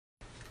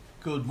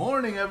Good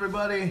morning,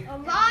 everybody. Good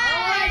morning!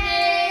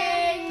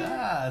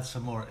 That's a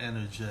more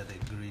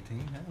energetic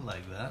greeting. I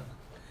like that.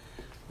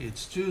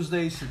 It's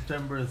Tuesday,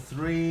 September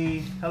 3.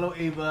 Hello,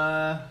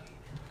 Ava.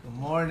 Good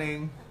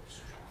morning.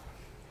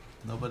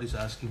 Nobody's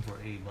asking for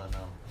Ava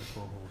now, the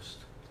co-host.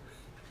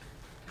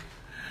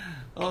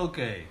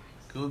 Okay,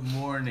 good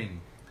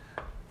morning.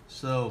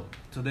 So,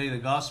 today the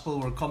gospel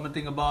we're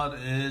commenting about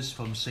is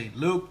from St.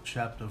 Luke,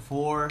 chapter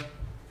 4,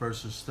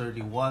 verses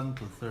 31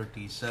 to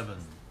 37.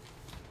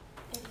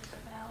 It is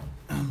about...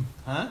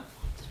 Huh?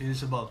 It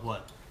is about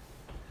what?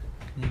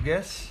 Can you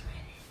guess?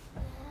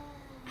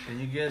 Can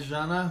you guess,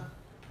 Jana?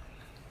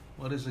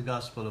 What is the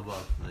gospel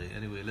about today?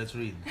 Anyway, let's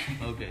read.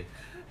 Okay.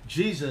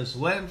 Jesus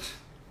went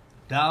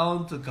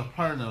down to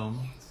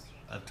Capernaum,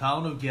 a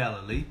town of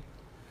Galilee.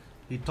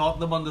 He taught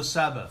them on the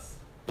Sabbath.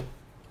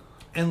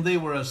 And they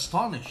were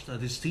astonished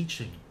at his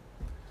teaching,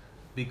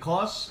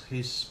 because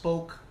he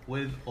spoke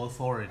with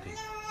authority.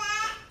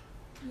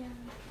 Yeah.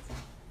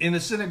 In the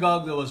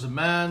synagogue there was a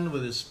man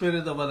with the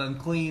spirit of an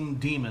unclean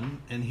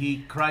demon, and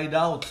he cried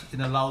out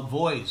in a loud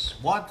voice,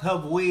 What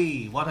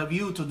have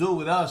you to do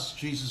with us,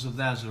 Jesus of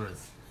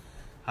Nazareth?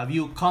 Have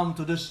you come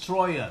to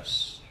destroy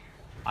us?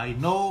 I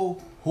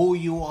know who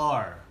you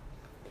are,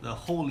 the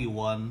Holy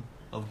One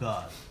of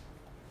God.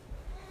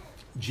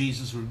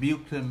 Jesus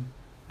rebuked him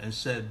and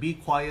said, Be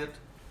quiet,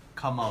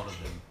 come out of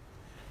him.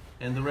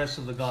 And the rest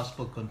of the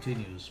gospel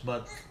continues.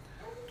 But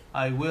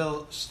I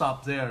will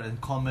stop there and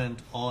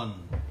comment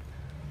on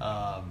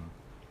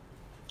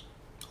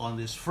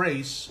this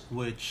phrase,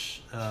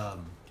 which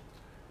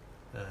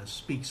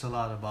speaks a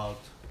lot about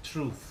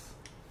truth.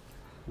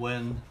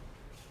 When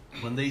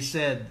they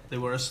said they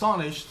were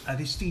astonished at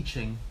his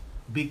teaching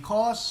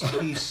because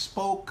he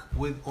spoke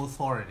with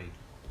authority.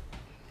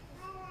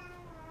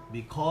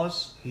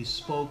 Because he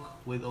spoke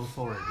with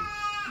authority.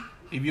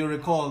 If you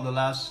recall, the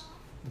last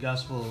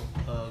gospel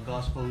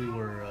we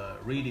were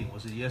reading,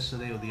 was it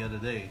yesterday or the other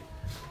day,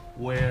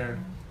 where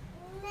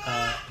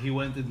he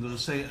went into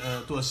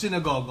to a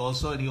synagogue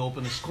also, and he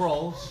opened a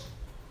scroll,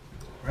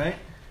 right?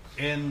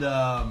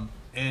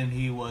 And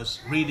he was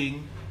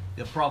reading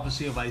the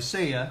prophecy of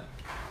Isaiah,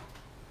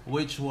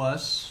 which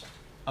was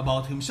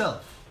about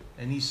himself.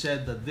 And he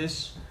said that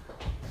this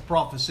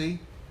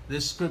prophecy,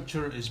 this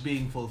scripture is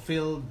being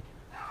fulfilled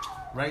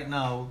right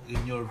now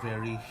in your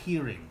very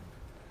hearing.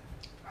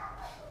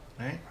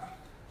 Right?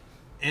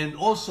 And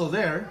also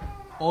there,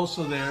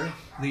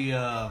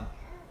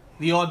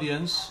 the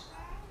audience,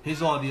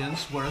 his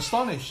audience, were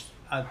astonished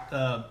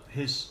at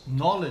his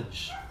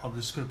knowledge of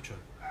the scripture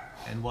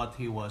and what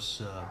he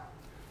was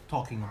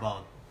talking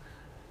about,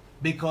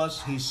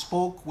 because he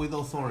spoke with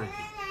authority.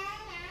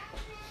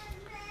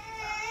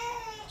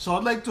 So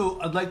I'd like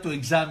to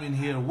examine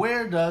here,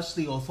 where does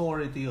the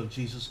authority of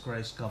Jesus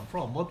Christ come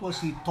from? What was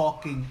he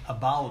talking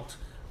about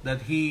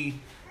that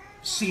he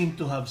seemed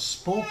to have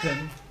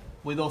spoken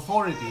with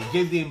authority? It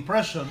gave the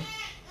impression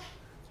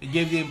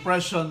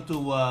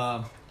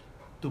to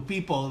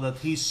people that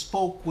he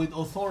spoke with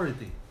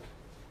authority.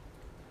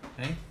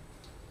 Okay?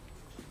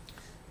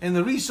 And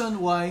the reason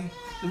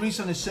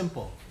is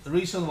simple. The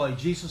reason why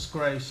Jesus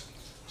Christ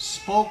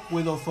spoke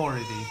with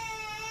authority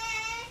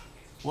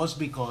was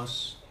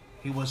because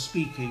he was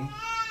speaking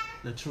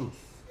the truth.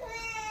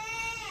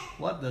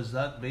 What does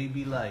that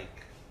baby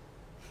like?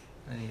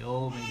 Honey,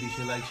 oh, maybe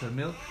she likes her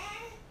milk,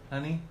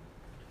 honey?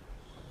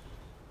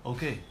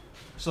 Okay,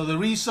 so the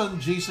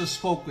reason Jesus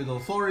spoke with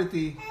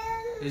authority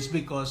is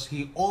because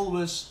he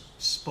always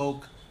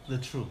spoke the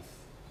truth.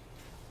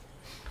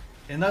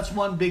 And that's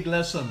one big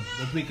lesson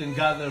that we can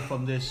gather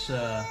from this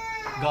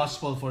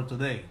gospel for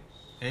today.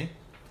 Okay?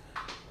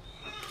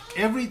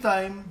 Every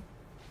time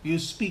you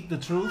speak the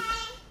truth,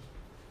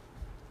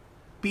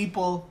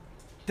 people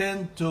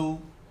tend to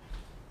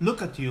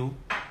look at you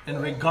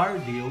and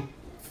regard you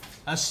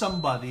as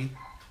somebody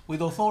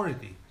with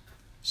authority,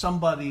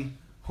 somebody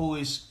who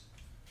is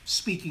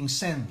speaking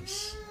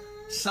sense,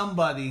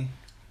 somebody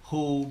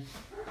who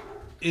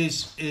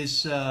is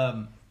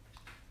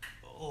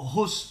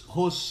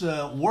whose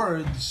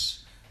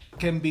words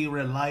can be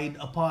relied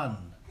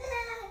upon,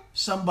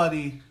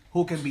 somebody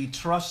who can be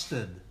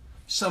trusted,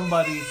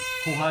 somebody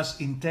who has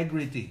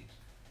integrity,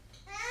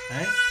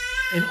 right?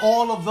 And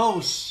all of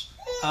those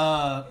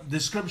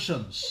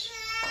descriptions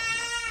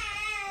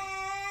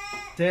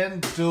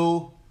tend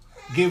to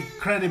give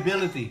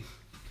credibility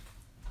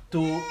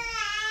to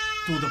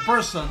the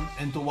person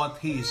and to what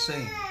he is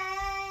saying.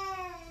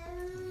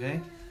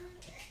 Okay?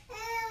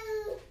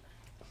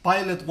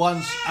 Pilate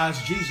once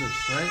asked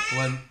Jesus, right?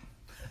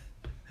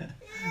 When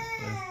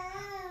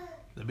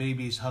the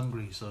baby is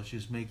hungry, so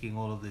she's making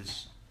all of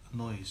this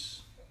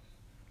noise.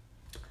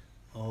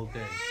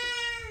 Okay.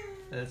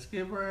 Let's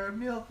give her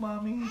milk,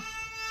 mommy.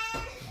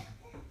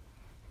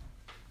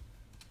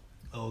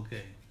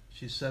 Okay.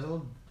 She's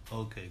settled?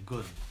 Okay,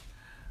 good.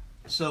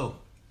 So,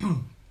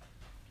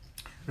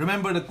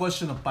 remember the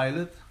question of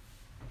Pilate?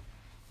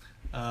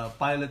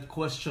 Pilate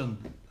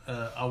questioned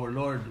our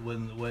Lord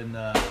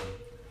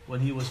when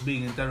he was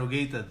being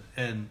interrogated,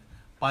 and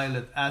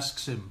Pilate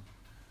asks him,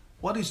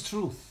 "What is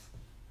truth?"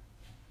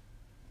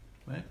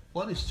 Right?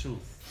 What is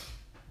truth?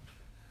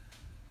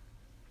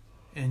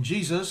 And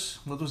Jesus,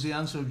 what was the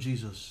answer of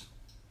Jesus?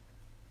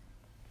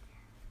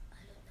 I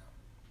don't know.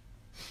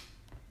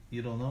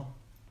 You don't know?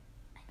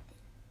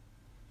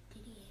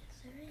 Did he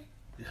answer it?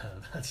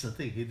 Yeah, that's the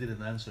thing. He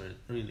didn't answer it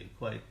really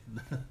quite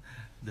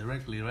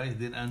directly, right? He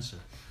didn't answer.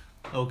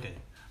 Okay.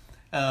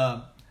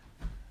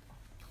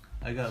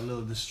 I got a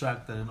little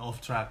distracted and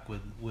off track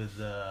with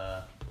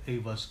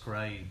Ava's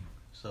crying.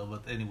 So,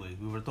 but anyway,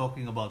 we were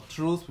talking about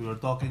truth. We were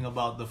talking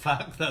about the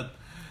fact that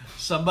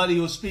somebody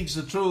who speaks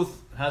the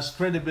truth has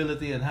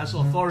credibility and has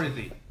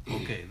authority.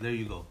 Okay, there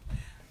you go.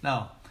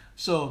 Now,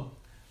 so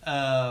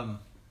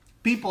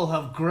people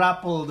have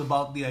grappled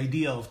about the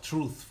idea of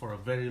truth for a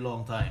very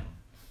long time,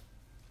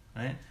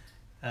 right?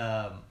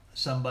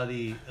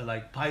 Somebody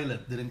like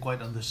Pilate didn't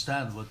quite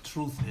understand what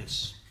truth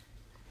is.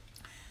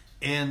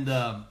 And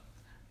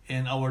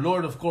our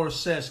Lord, of course,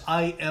 says,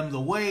 I am the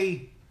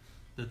way,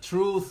 the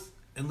truth,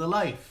 and the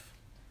life.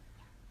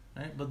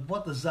 Right? But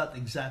what does that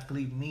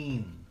exactly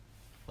mean?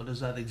 What does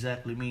that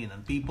exactly mean?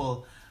 And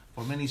people,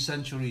 for many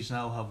centuries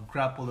now, have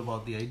grappled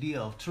about the idea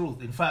of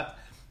truth. In fact,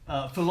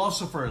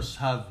 philosophers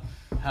have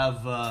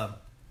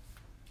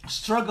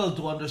struggled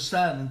to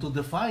understand and to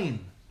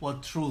define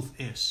what truth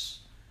is.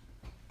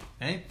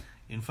 Okay?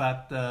 In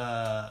fact,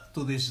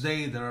 to this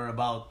day, there are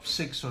about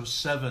 6 or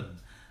 7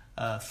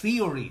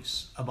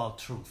 theories about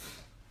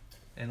truth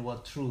and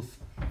what truth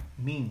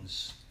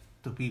means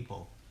to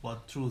people,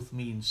 what truth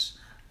means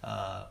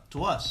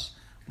to us.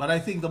 But I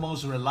think the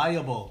most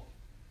reliable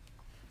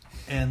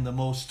and the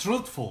most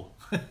truthful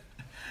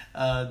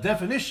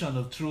definition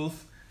of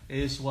truth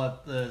is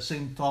what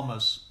St.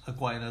 Thomas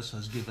Aquinas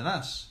has given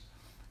us.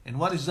 And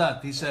what is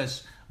that? He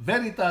says,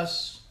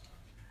 Veritas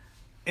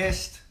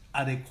est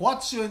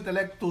adequatio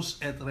intellectus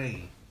et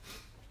rei.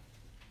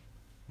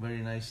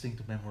 Very nice thing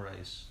to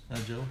memorize, huh,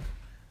 Joe?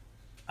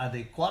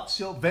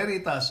 Adequatio,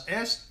 veritas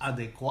est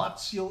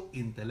adequatio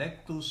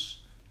intellectus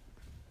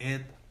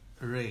et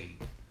rei.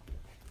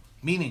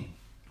 Meaning,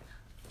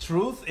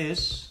 truth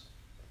is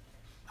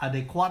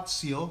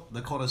adequatio,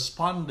 the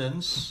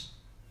correspondence,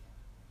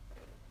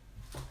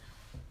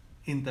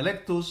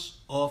 intellectus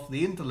of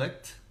the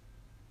intellect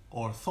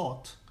or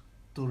thought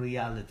to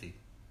reality.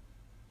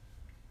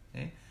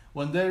 Okay?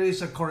 When there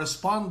is a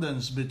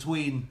correspondence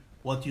between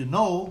what you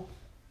know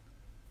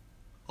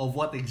of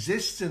what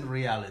exists in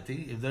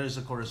reality, if there is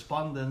a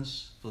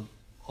correspondence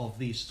of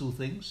these two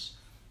things,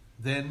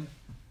 then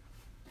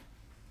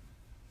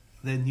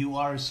you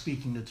are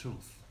speaking the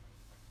truth.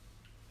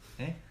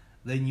 Okay?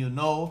 Then you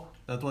know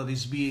that what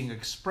is being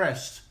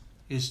expressed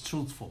is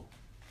truthful.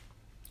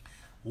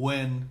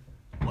 When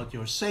what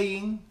you're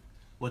saying,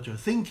 what you're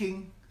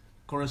thinking,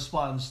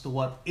 corresponds to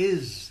what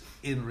is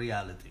in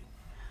reality.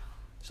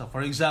 So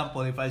for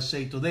example, if I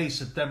say today,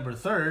 September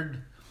 3rd,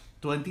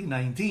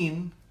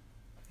 2019,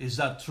 is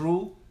that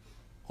true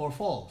or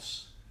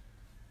false?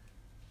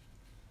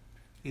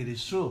 It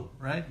is true,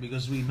 right?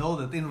 Because we know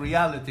that in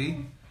reality,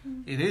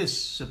 it is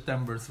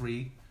September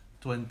 3,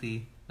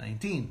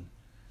 2019.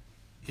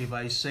 If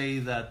I say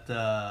that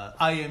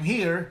I am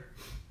here,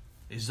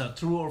 is that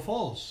true or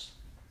false?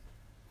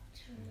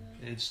 True.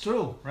 It's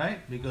true,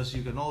 right? Because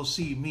you can all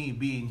see me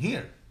being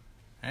here,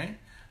 right?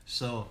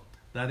 So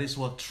that is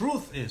what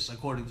truth is,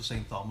 according to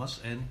St. Thomas,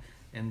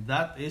 and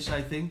that is,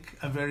 I think,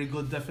 a very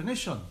good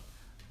definition.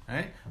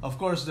 Right? Of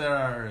course, there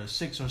are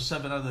 6 or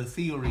 7 other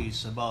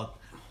theories about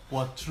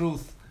what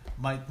truth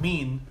might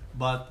mean,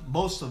 but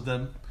most of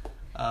them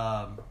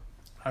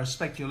are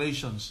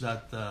speculations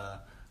that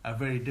are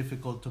very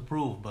difficult to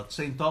prove. But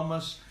St.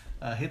 Thomas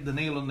hit the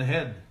nail on the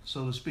head,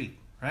 so to speak.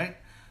 Right?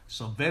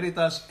 So,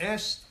 veritas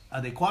est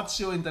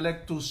adequatio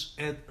intellectus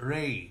et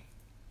rei.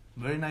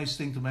 Very nice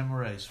thing to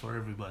memorize for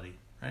everybody.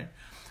 Right?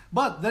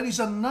 But there is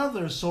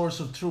another source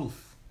of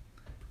truth,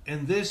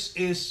 and this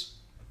is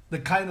the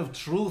kind of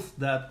truth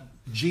that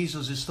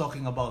Jesus is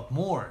talking about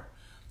more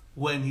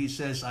when he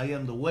says, I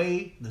am the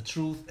way, the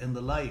truth, and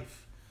the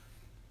life.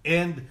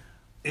 And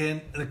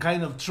the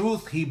kind of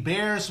truth he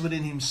bears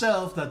within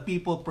himself that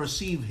people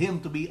perceive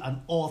him to be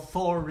an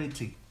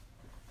authority.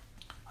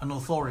 An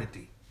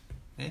authority.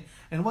 Okay?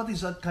 And what is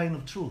that kind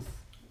of truth?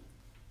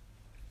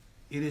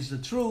 It is the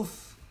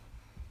truth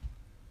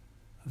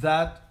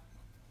that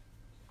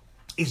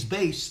is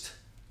based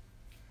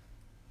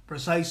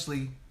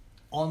precisely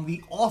on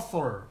the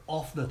author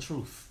of the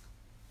truth.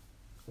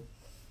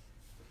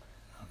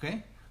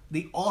 Okay?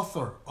 The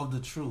author of the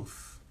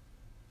truth.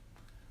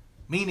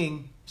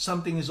 Meaning,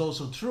 something is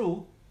also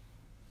true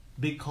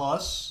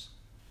because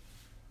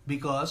the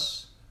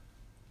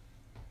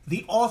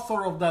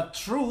author of that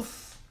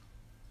truth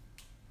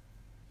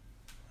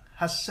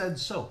has said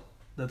so,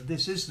 that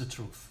this is the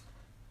truth.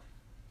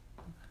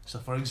 So,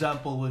 for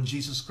example, when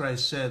Jesus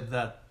Christ said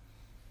that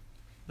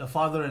the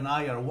Father and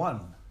I are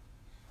one,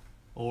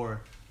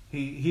 or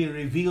He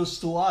reveals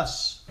to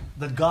us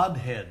the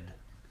Godhead.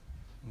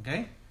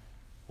 Okay?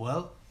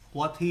 Well,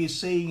 what he is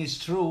saying is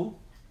true,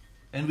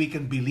 and we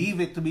can believe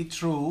it to be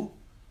true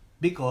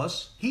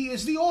because he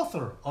is the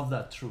author of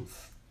that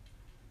truth.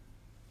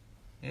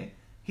 Okay?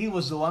 He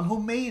was the one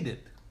who made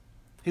it.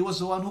 He was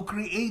the one who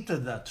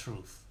created that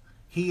truth.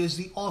 He is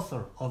the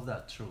author of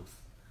that truth.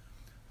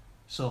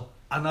 So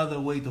another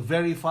way to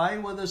verify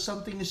whether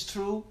something is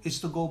true is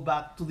to go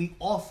back to the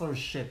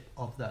authorship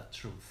of that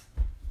truth.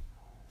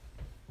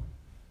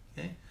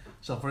 Okay?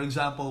 So for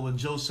example, when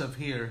Joseph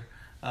here,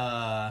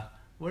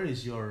 where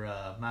is your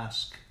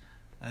mask?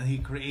 And he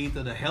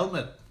created a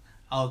helmet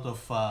out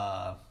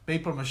of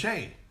paper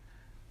mache.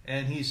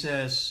 And he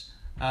says,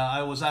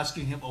 I was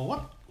asking him,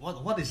 oh,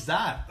 what is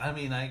that? I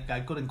mean, I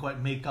couldn't quite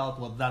make out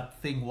what that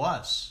thing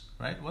was,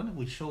 right? Why don't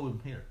we show him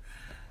here?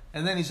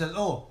 And then he said,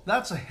 oh,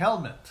 that's a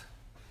helmet.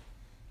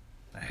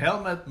 A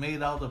helmet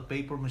made out of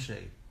paper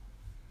mache.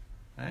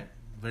 Right?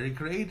 Very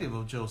creative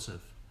of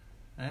Joseph.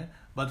 Right?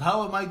 But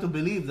how am I to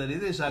believe that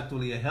it is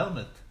actually a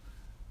helmet,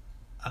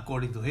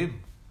 according to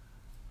him?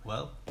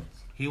 Well,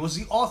 he was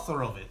the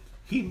author of it.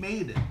 He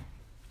made it.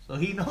 So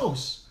he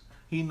knows.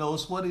 He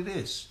knows what it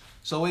is.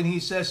 So when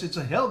he says it's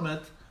a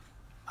helmet,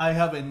 I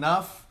have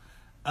enough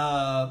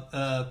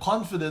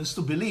confidence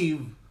to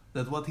believe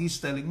that what he's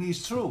telling me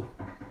is true.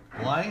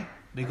 Why?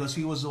 Because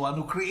he was the one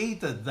who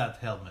created that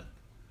helmet.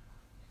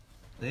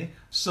 Okay?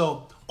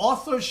 So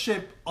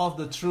authorship of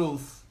the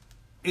truth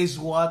is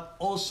what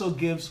also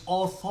gives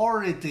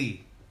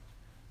authority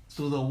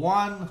to the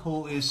one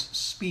who is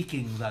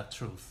speaking that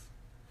truth.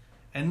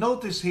 And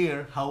notice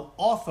here how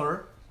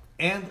author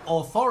and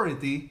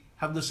authority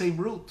have the same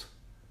root.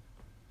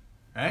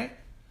 Right?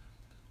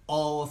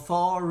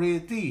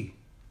 Authority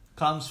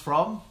comes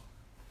from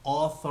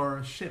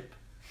authorship.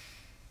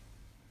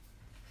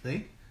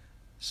 See?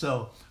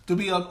 So, to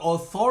be an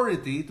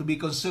authority, to be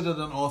considered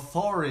an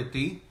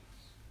authority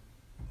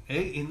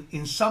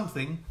in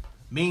something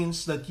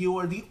means that you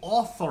are the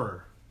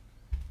author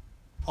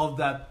of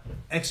that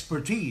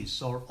expertise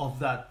or of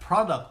that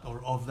product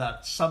or of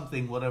that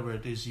something, whatever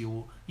it is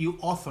you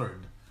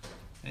authored.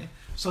 Okay?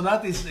 So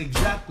that is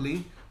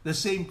exactly the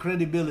same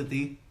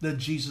credibility that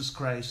Jesus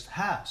Christ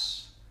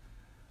has.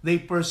 They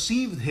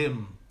perceived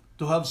him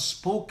to have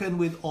spoken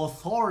with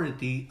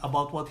authority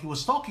about what he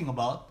was talking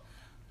about.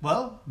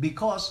 Well,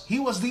 because he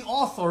was the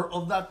author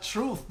of that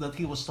truth that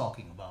he was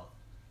talking about.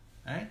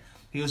 Right?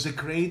 He was the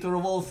creator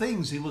of all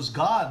things. He was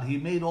God. He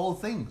made all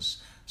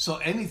things. So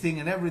anything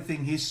and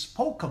everything he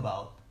spoke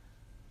about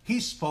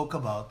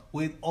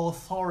with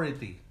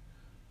authority,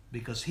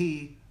 because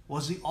he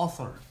was the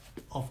author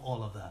of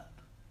all of that.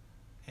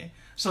 Okay?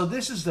 So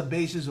this is the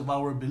basis of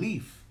our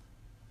belief,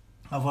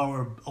 of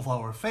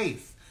our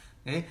faith.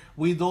 Okay?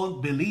 We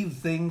don't believe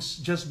things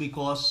just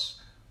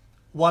because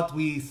what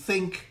we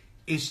think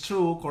is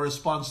true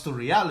corresponds to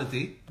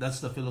reality. That's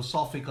the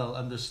philosophical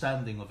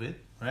understanding of it,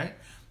 right?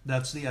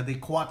 That's the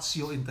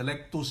adequatio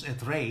intellectus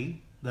et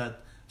rei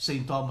that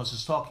St. Thomas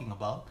is talking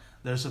about.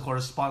 There's a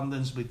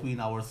correspondence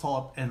between our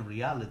thought and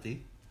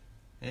reality.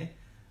 Okay?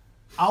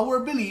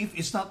 Our belief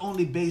is not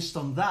only based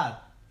on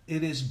that,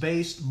 it is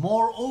based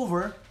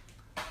moreover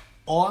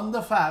on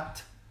the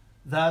fact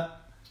that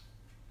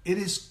it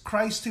is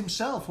Christ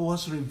himself who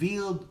has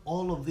revealed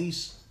all of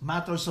these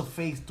matters of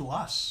faith to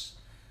us.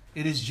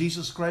 It is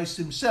Jesus Christ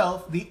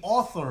himself, the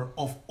author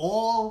of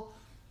all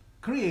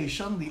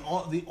creation, the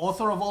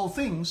author of all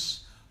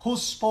things, who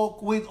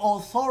spoke with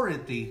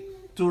authority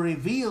to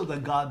reveal the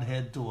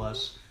Godhead to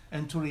us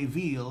and to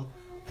reveal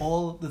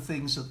all the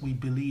things that we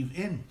believe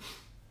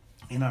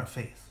in our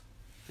faith.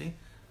 See?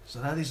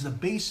 So that is the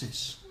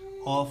basis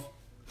of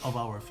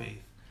our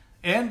faith.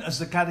 And as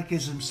the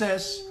Catechism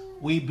says,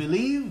 we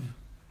believe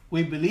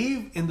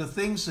in the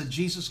things that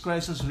Jesus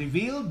Christ has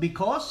revealed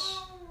because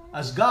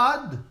as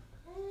God,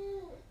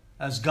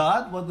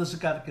 what does the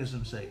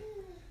Catechism say?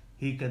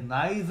 He can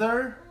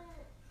neither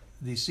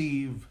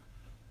deceive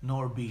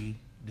nor be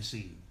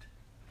deceived.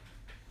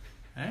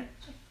 Right?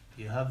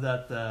 You have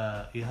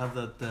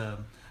that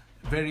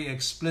very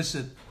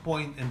explicit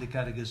point in the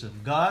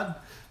Catechism. God,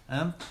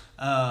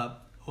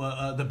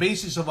 the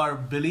basis of our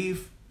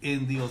belief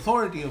in the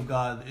authority of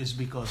God is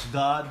because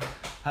God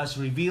has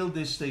revealed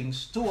these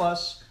things to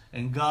us,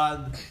 and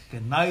God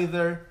can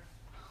neither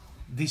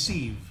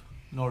deceive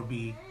nor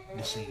be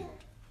deceived.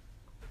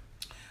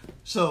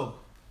 So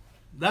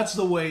that's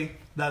the way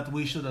that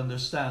we should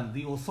understand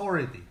the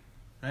authority,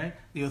 right?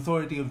 The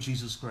authority of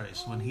Jesus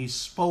Christ. When he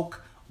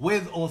spoke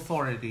with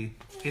authority,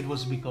 it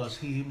was because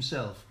he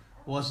himself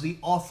was the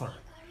author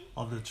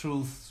of the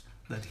truths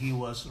that he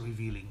was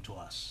revealing to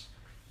us.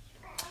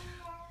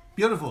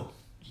 Beautiful,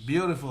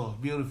 beautiful,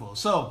 beautiful.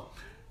 So,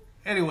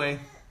 anyway,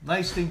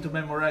 nice thing to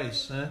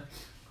memorize,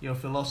 your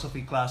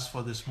philosophy class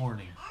for this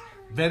morning.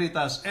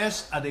 Veritas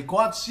est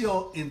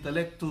adequatio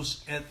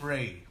intellectus et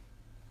rei.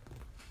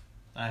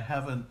 I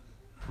haven't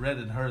read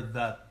and heard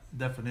that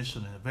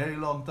definition in a very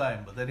long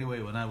time, but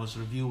anyway, when I was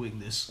reviewing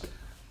this,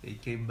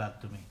 it came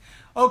back to me.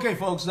 Okay,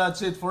 folks,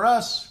 that's it for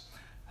us.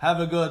 Have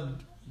a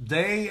good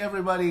day,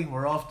 everybody.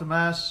 We're off to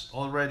Mass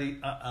already.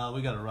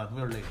 We gotta run.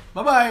 We're late.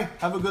 Bye-bye.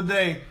 Have a good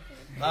day.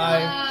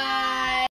 Bye.